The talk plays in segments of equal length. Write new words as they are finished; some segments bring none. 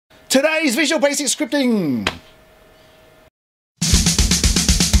Today's Visual Basic Scripting.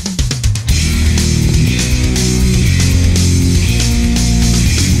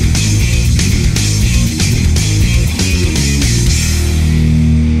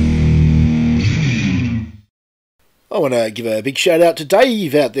 I want to give a big shout out to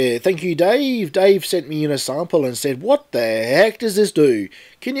Dave out there. Thank you, Dave. Dave sent me in a sample and said, "What the heck does this do?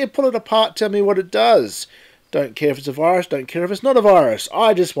 Can you pull it apart, tell me what it does?" Don't care if it's a virus, don't care if it's not a virus.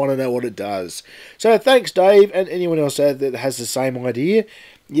 I just want to know what it does. So thanks, Dave, and anyone else out there that has the same idea.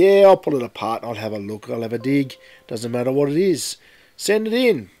 Yeah, I'll pull it apart, I'll have a look, I'll have a dig. Doesn't matter what it is. Send it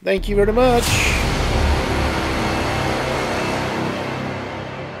in. Thank you very much.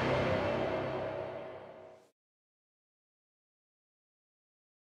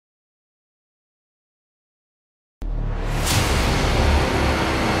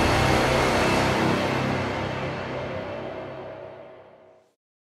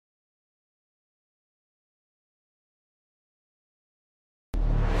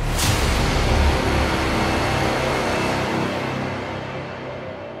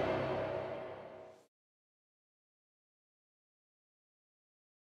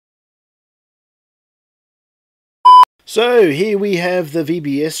 So here we have the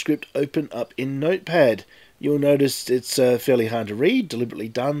VBS script open up in Notepad. You'll notice it's fairly hard to read, deliberately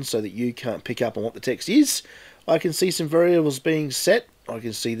done so that you can't pick up on what the text is. I can see some variables being set. I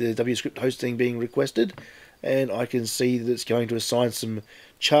can see the WScript hosting being requested, and I can see that it's going to assign some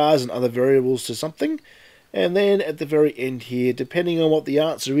chars and other variables to something. And then at the very end here, depending on what the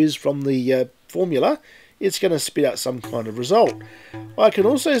answer is from the formula, it's going to spit out some kind of result. I can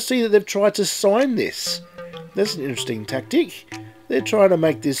also see that they've tried to sign this. That's an interesting tactic. They're trying to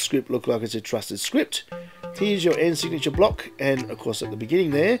make this script look like it's a trusted script. Here's your end signature block, and of course at the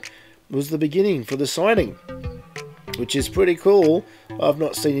beginning there was the beginning for the signing, which is pretty cool. I've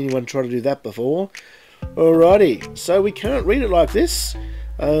not seen anyone try to do that before. Alrighty, so we can't read it like this.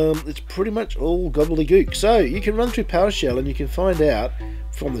 It's pretty much all gobbledygook. So you can run through PowerShell and you can find out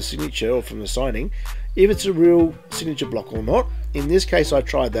from the signature or from the signing if it's a real signature block or not. In this case I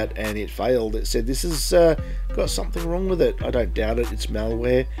tried that and it failed. It said this has got something wrong with it. I don't doubt it, it's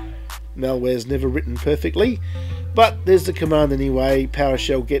malware. Malware's never written perfectly, but there's the command anyway,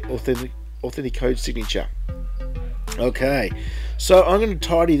 PowerShell get authenticate signature. Okay, so I'm going to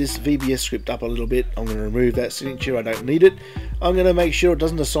tidy this VBS script up a little bit. I'm going to remove that signature, I don't need it. I'm going to make sure it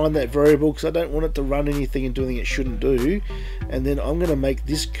doesn't assign that variable because I don't want it to run anything and do anything it shouldn't do. And then I'm going to make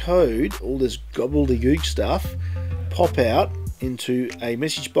this code, all this gobbledygook stuff, pop out into a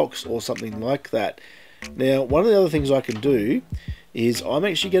message box or something like that. Now, one of the other things I can do is I'm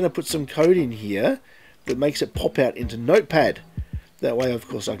actually going to put some code in here that makes it pop out into Notepad. That way, of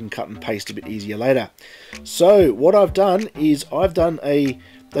course, I can cut and paste a bit easier later. So what I've done is I've done a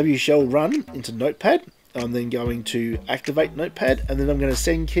WShell run into Notepad. I'm then going to activate Notepad, and then I'm going to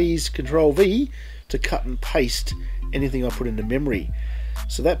send keys Control V to cut and paste anything I put into memory.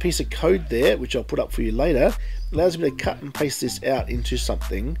 So that piece of code there, which I'll put up for you later, allows me to cut and paste this out into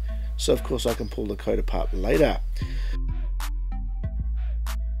something. So of course I can pull the code apart later.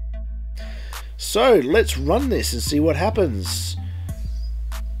 So let's run this and see what happens.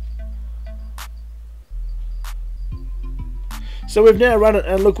 So we've now run it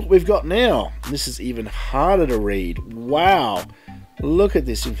and look what we've got now. This is even harder to read. Wow, look at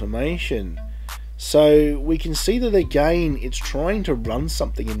this information. So we can see that again it's trying to run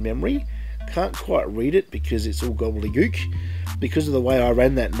something in memory. Can't quite read it because it's all gobbledygook. Because of the way I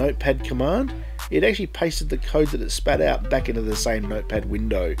ran that Notepad command, it actually pasted the code that it spat out back into the same Notepad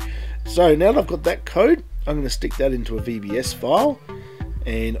window. So now that I've got that code, I'm going to stick that into a VBS file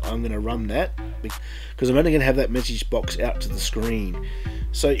and I'm going to run that because I'm only going to have that message box out to the screen.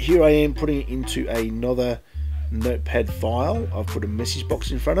 So here I am putting it into another Notepad file. I've put a message box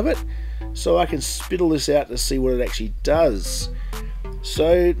in front of it so I can spittle this out to see what it actually does.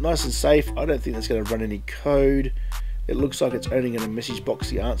 So nice and safe. I don't think that's going to run any code. It looks like it's only going to message box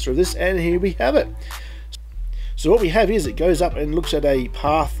the answer of this, and here we have it. So what we have is it goes up and looks at a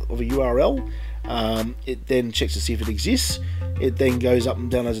path of a URL. It then checks to see if it exists. It then goes up and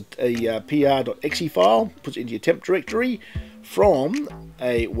down as a pr.exe file, puts it into your temp directory from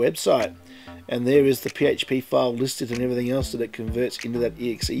a website. And there is the PHP file listed and everything else that it converts into that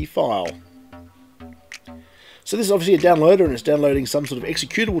exe file. So this is obviously a downloader and it's downloading some sort of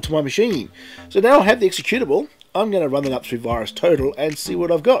executable to my machine. So now I have the executable, I'm going to run it up through virustotal and see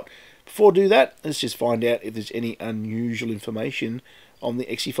what I've got. Before I do that, let's just find out if there's any unusual information on the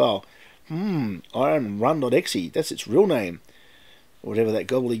exe file. ironrun.exe, that's its real name. Whatever that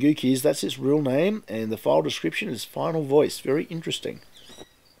gobbledygook is, that's its real name, and the file description is final voice. Very interesting.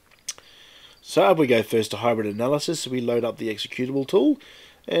 So if we go first to hybrid analysis, we load up the executable tool,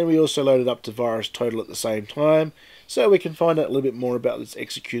 and we also load it up to virustotal at the same time, so we can find out a little bit more about this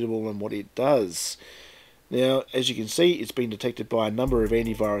executable and what it does. Now, as you can see, it's been detected by a number of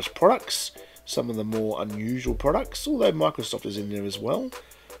antivirus products, some of the more unusual products, although Microsoft is in there as well.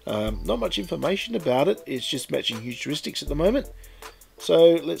 Not much information about it, it's just matching heuristics at the moment.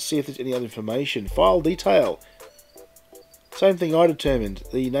 So let's see if there's any other information. File detail. Same thing I determined.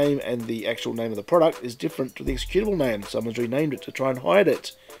 The name and the actual name of the product is different to the executable name. Someone's renamed it to try and hide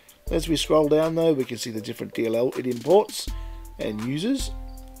it. As we scroll down though, we can see the different DLL it imports and uses.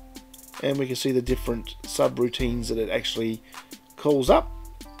 And we can see the different subroutines that it actually calls up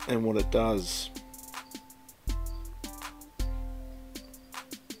and what it does.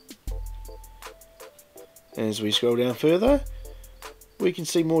 As we scroll down further, we can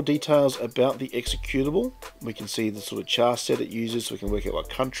see more details about the executable. We can see the sort of char set it uses, so we can work out what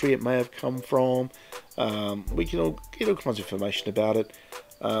country it may have come from. We can get all kinds of information about it.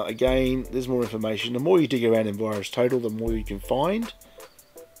 Again, there's more information. The more you dig around in virustotal, the more you can find.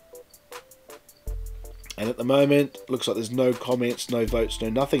 And at the moment, looks like there's no comments, no votes, no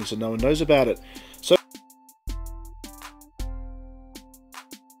nothing, so no one knows about it. So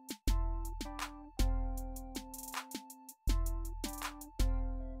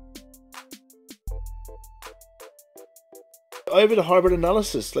over to hybrid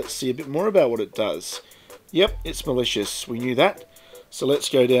analysis, let's see a bit more about what it does. Yep, it's malicious, we knew that. So let's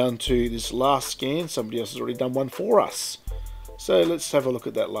go down to this last scan. Somebody else has already done one for us. So let's have a look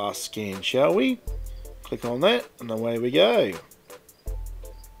at that last scan, shall we? Click on that and away we go.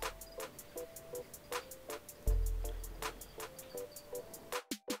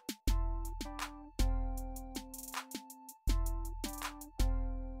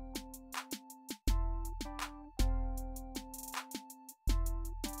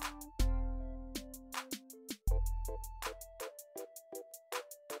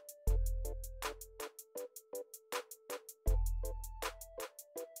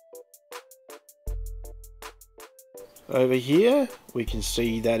 Over here we can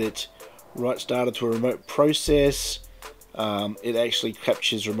see that it writes data to a remote process. It actually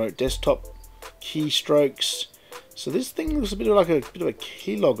captures remote desktop keystrokes. So this thing looks a bit like a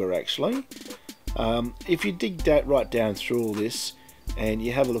keylogger actually. If you dig that right down through all this and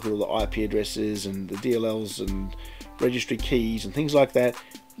you have a look at all the IP addresses and the DLLs and registry keys and things like that,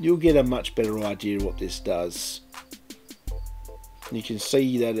 you'll get a much better idea of what this does. You can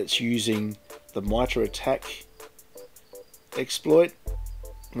see that it's using the MITRE attack exploit,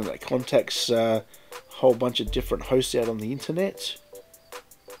 and that contacts a whole bunch of different hosts out on the internet.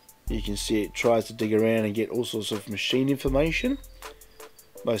 You can see it tries to dig around and get all sorts of machine information.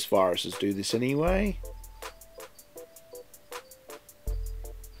 Most viruses do this anyway.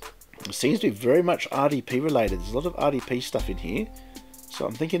 It seems to be very much RDP related. There's a lot of RDP stuff in here. So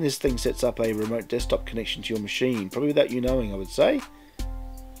I'm thinking this thing sets up a remote desktop connection to your machine, probably without you knowing, I would say.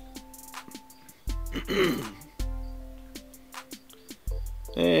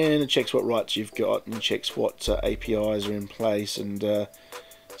 And it checks what rights you've got and checks what APIs are in place and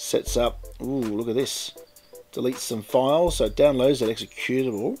sets up, ooh, look at this, deletes some files. So it downloads that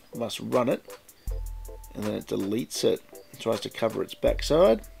executable, must run it, and then it deletes it, tries to cover its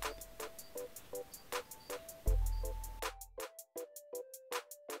backside.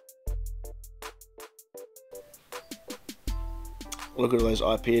 Look at all those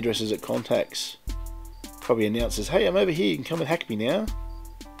IP addresses it contacts. Probably announces, hey, I'm over here, you can come and hack me now.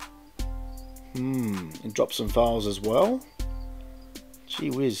 And drop some files as well.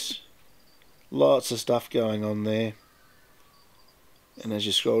 Gee whiz. Lots of stuff going on there. And as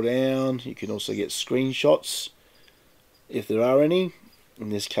you scroll down, you can also get screenshots, if there are any. In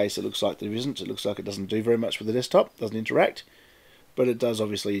this case, it looks like there isn't. It looks like it doesn't do very much with the desktop, doesn't interact. But it does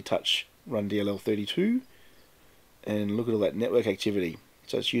obviously touch run DLL32. And look at all that network activity.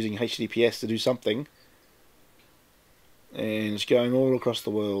 So it's using HTTPS to do something. And it's going all across the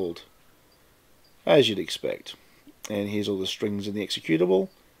world, as you'd expect. And here's all the strings in the executable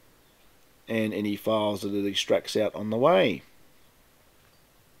and any files that it extracts out on the way.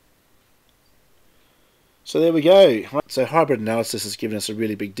 So there we go. So hybrid analysis has given us a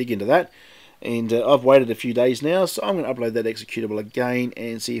really big dig into that, and I've waited a few days now, so I'm going to upload that executable again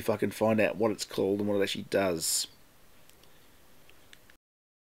and see if I can find out what it's called and what it actually does.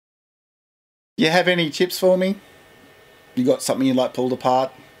 You have any tips for me? You got something you like pulled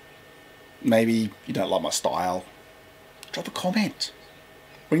apart? Maybe you don't like my style? Drop a comment.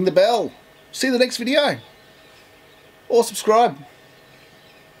 Ring the bell. See you in the next video. Or subscribe.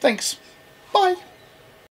 Thanks. Bye.